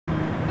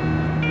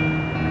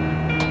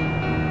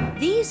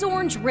these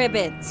orange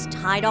ribbons,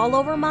 tied all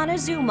over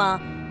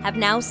Montezuma, have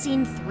now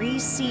seen 3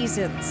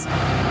 seasons.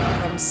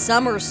 From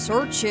summer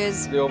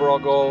searches, the overall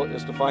goal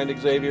is to find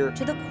Xavier,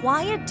 to the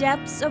quiet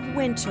depths of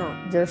winter.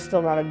 There's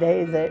still not a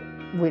day that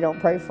we don't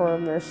pray for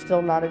him. There's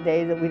still not a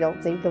day that we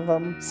don't think of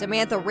him.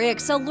 Samantha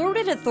Ricks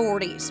alerted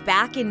authorities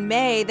back in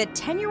May that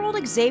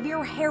 10-year-old Xavier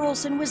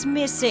Harrelson was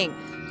missing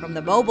from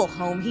the mobile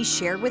home he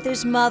shared with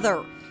his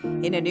mother.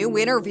 In a new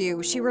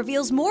interview, she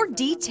reveals more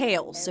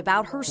details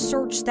about her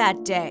search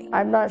that day.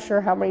 I'm not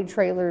sure how many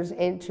trailers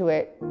into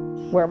it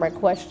where my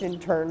question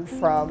turned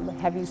from,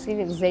 have you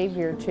seen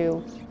Xavier,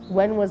 to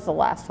when was the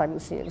last time you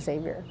seen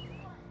Xavier?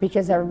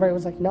 Because everybody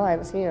was like, no, I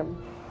haven't seen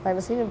him. I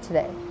haven't seen him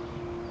today.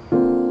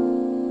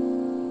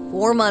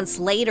 4 months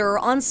later,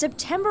 on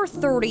September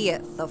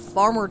 30th, the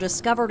farmer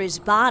discovered his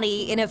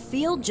body in a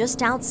field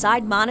just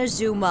outside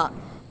Montezuma.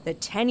 The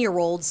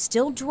 10-year-old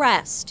still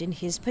dressed in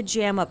his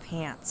pajama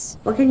pants.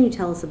 What can you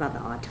tell us about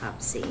the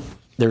autopsy?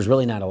 There's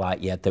really not a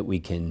lot yet that we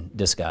can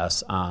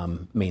discuss,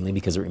 mainly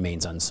because it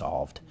remains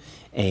unsolved.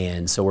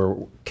 And so we're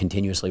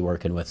continuously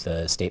working with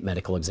the state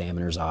medical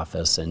examiner's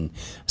office and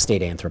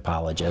state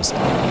anthropologist.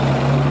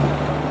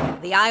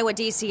 The Iowa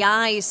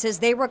DCI says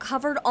they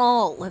recovered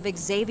all of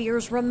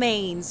Xavier's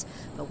remains,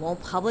 but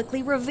won't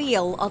publicly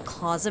reveal a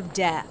cause of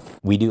death.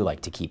 We do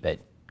like to keep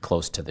it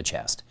close to the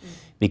chest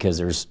because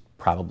there's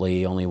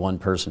probably only one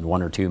person,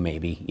 one or two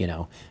maybe,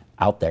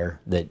 out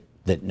there that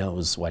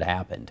knows what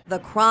happened. The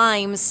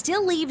crime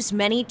still leaves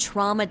many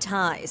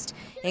traumatized,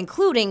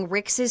 including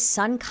Rick's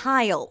son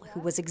Kyle,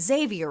 who was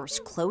Xavier's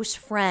close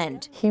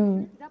friend. He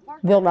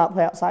will not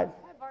play outside.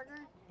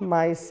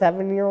 My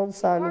 7-year-old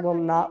son will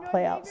not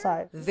play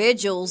outside.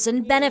 Vigils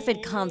and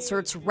benefit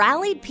concerts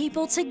rallied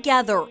people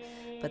together,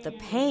 but the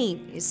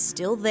pain is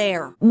still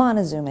there.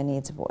 Montezuma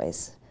needs a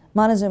voice.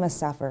 Montezuma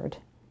suffered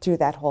through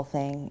that whole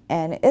thing,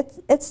 and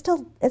it's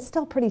still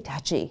pretty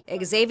touchy.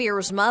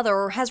 Xavier's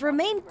mother has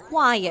remained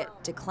quiet,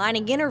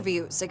 declining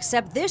interviews,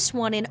 except this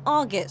one in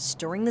August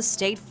during the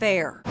state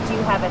fair. Do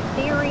you have a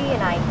theory,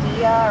 an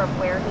idea, or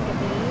where he could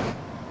be?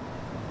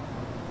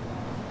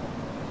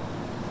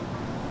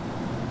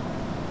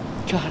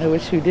 God, I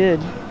wish we did.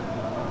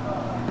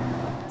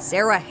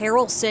 Xavior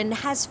Harrelson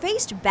has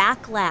faced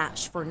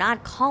backlash for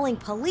not calling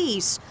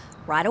police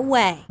right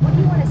away. What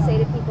do you want to say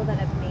to people that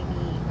have maybe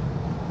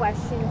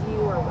questioned you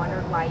or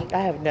wondered why you... I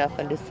have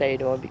nothing to say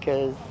to him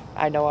because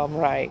I know I'm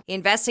right.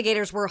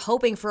 Investigators were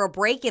hoping for a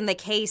break in the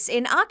case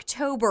in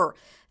October.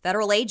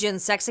 Federal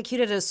agents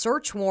executed a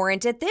search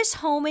warrant at this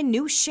home in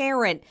New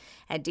Sharon,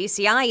 and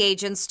DCI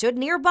agents stood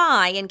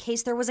nearby in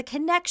case there was a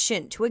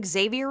connection to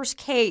Xavier's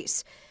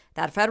case.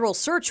 That federal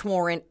search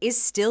warrant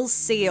is still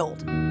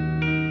sealed.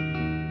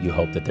 You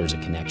hope that there's a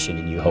connection,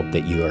 and you hope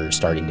that you are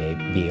starting to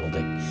be able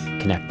to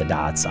connect the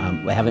dots.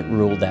 I haven't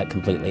ruled that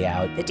completely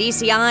out. The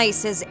DCI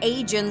says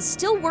agents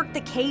still work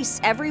the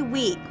case every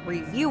week,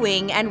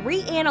 reviewing and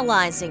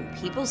reanalyzing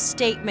people's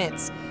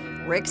statements.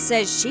 Rick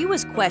says she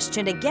was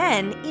questioned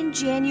again in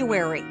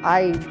January.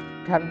 I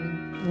have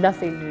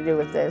nothing to do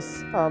with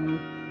this.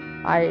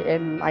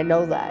 I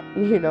know that,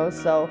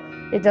 so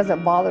it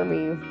doesn't bother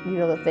me,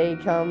 that they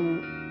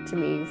come to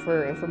me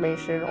for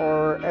information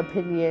or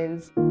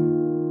opinions.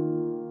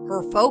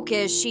 Her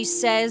focus, she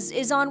says,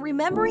 is on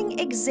remembering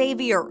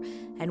Xavier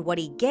and what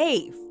he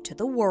gave to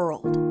the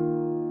world.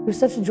 It was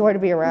such a joy to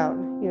be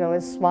around.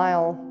 His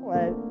smile,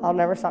 I'll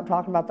never stop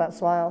talking about that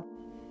smile.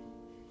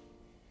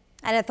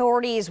 And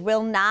authorities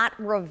will not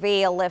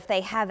reveal if they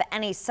have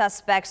any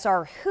suspects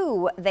or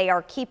who they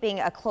are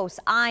keeping a close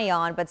eye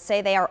on, but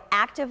say they are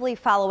actively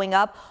following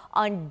up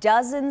on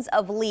dozens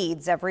of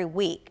leads every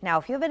week. Now,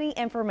 if you have any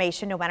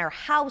information, no matter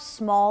how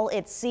small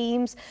it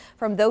seems,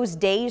 from those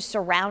days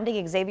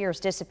surrounding Xavier's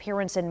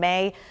disappearance in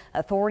May,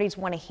 authorities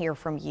want to hear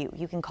from you.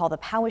 You can call the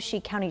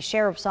Poweshiek County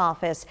Sheriff's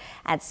Office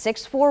at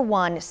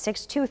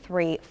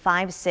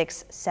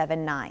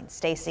 641-623-5679.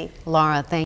 Stacy. Laura, thank you.